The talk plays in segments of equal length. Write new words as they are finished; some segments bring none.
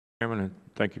Chairman, and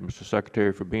thank you, Mr.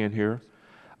 Secretary, for being here.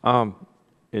 Um,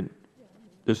 and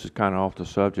this is kind of off the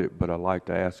subject, but I'd like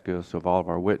to ask us of all of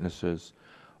our witnesses,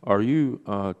 are you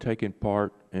taking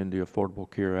part in the Affordable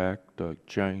Care Act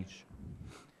change?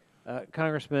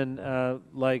 Congressman,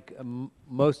 like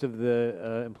most of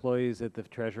the employees at the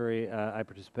Treasury, I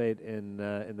participate in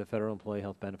the Federal Employee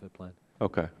Health Benefit Plan.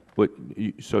 Okay.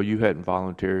 So you hadn't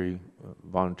voluntarily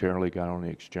got on the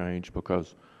exchange,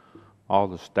 because all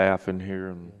the staff in here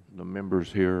and the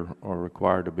members here are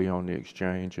required to be on the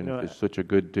exchange, and it's such a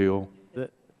good deal.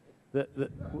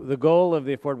 The goal of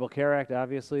the Affordable Care Act,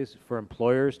 obviously, is for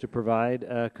employers to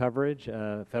provide coverage.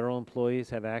 Federal employees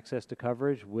have access to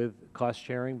coverage with cost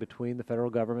sharing between the federal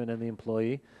government and the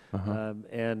employee.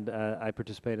 And I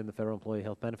participate in the Federal Employee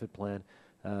Health Benefit Plan,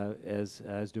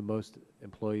 as do most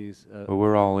employees. Well,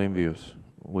 we're all envious.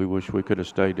 We wish we could have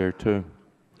stayed there too.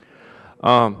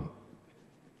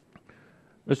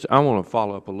 I want to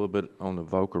follow up a little bit on the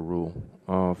VOCA rule.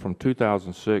 From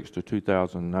 2006 to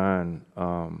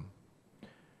 2009,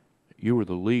 you were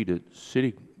the lead at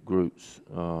Citigroup's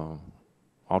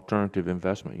alternative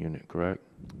investment unit, correct?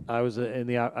 I was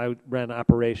I ran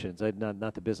operations.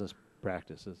 Not the business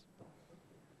practices.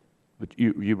 But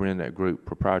you were in that group,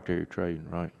 proprietary trading,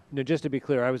 right? No, just to be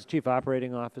clear, I was chief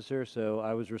operating officer, so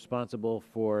I was responsible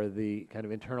for the kind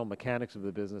of internal mechanics of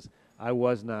the business. I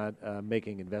was not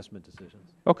making investment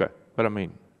decisions. Okay, but I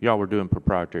mean, y'all were doing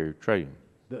proprietary trading.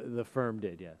 The firm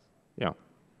did, yes. Yeah.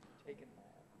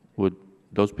 Would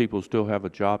those people still have a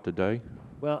job today?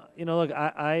 Well, look,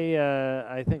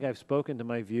 I think I've spoken to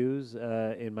my views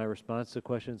in my response to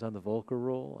questions on the Volcker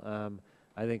rule.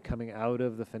 I think coming out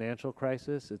of the financial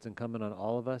crisis, it's incumbent on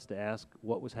all of us to ask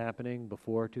what was happening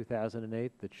before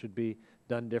 2008 that should be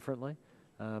done differently.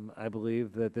 I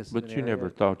believe that this. But you never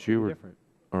thought you were,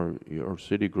 or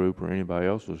Citigroup or anybody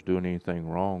else was doing anything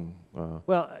wrong.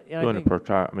 Well,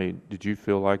 I mean, did you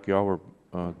feel like y'all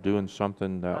were doing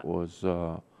something that was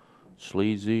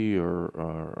sleazy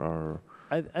or?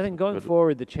 I think going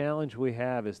forward, the challenge we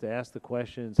have is to ask the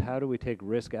questions: how do we take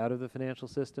risk out of the financial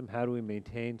system? How do we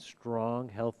maintain strong,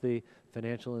 healthy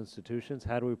financial institutions?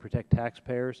 How do we protect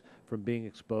taxpayers from being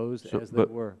exposed as they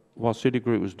were? While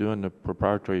Citigroup was doing the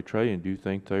proprietary trading, do you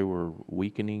think they were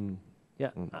weakening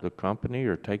the company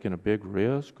or taking a big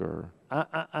risk? Or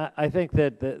I think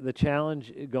that the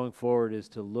challenge going forward is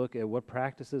to look at what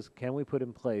practices can we put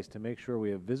in place to make sure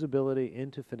we have visibility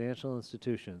into financial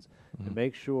institutions, to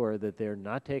make sure that they're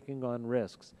not taking on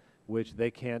risks which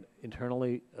they can't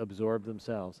internally absorb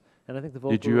themselves. And I think the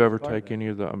Volcker Did you ever take any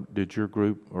of the? Did your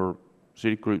group or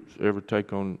Citigroup ever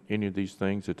take on any of these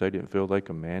things that they didn't feel they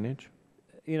could manage?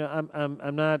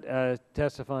 I'm not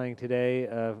testifying today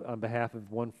on behalf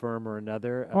of one firm or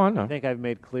another. Oh, I know. I think I've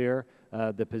made clear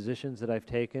the positions that I've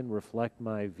taken reflect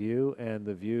my view and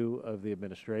the view of the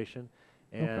administration,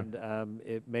 and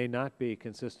it may not be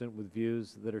consistent with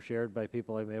views that are shared by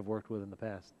people I may have worked with in the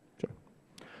past. Sure.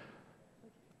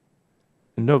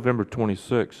 In November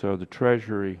 26, the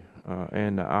Treasury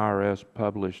and the IRS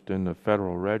published in the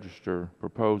Federal Register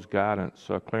proposed guidance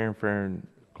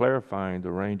clarifying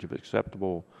the range of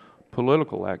acceptable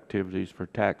political activities for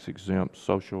tax-exempt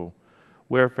social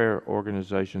welfare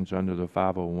organizations under the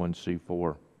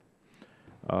 501c4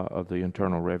 of the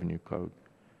Internal Revenue Code.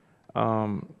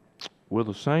 Will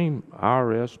the same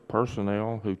IRS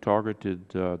personnel who targeted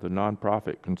the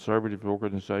nonprofit conservative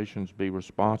organizations be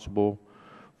responsible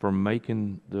for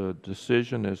making the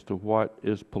decision as to what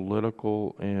is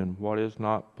political and what is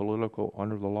not political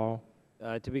under the law?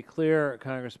 To be clear,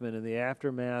 Congressman, in the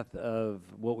aftermath of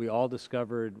what we all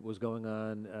discovered was going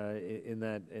on in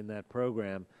that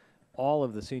program, all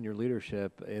of the senior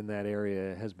leadership in that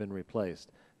area has been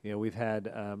replaced. We've had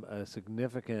a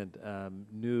significant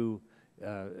new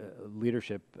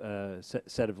leadership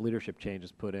set of leadership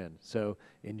changes put in. So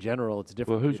in general, it's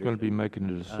different. Well, who's going to be making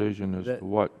the decision as to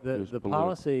what is the political?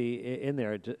 policy in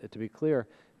there? To be clear,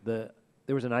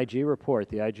 there was an IG report.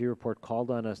 The IG report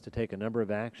called on us to take a number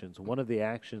of actions. One of the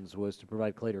actions was to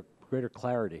provide greater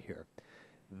clarity here.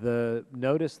 The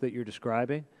notice that you're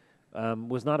describing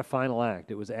was not a final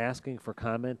act. It was asking for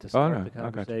comment to start the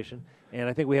conversation. And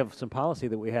I think we have some policy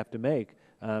that we have to make.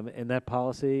 And that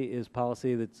policy is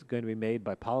policy that's going to be made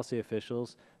by policy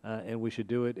officials, and we should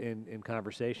do it in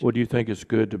conversation. Well, do you think it's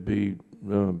good to be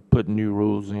putting new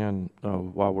rules in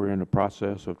while we're in the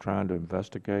process of trying to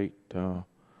investigate?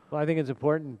 Well, I think it's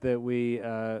important that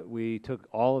we took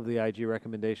all of the IG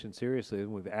recommendations seriously,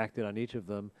 and we've acted on each of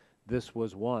them. This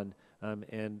was one.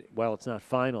 And while it's not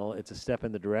final, it's a step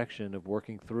in the direction of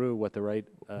working through what the right.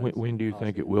 When do you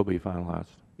think it will be finalized?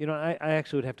 You know, I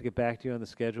actually would have to get back to you on the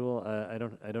schedule. I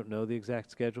don't know the exact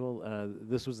schedule.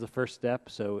 This was the first step,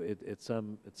 so it's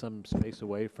some space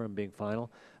away from being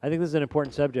final. I think this is an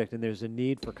important subject, and there's a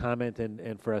need for comment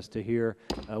and for us to hear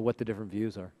what the different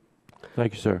views are.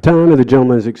 Thank you, sir. Time of the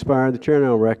gentleman has expired. The chair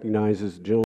now recognizes the gentleman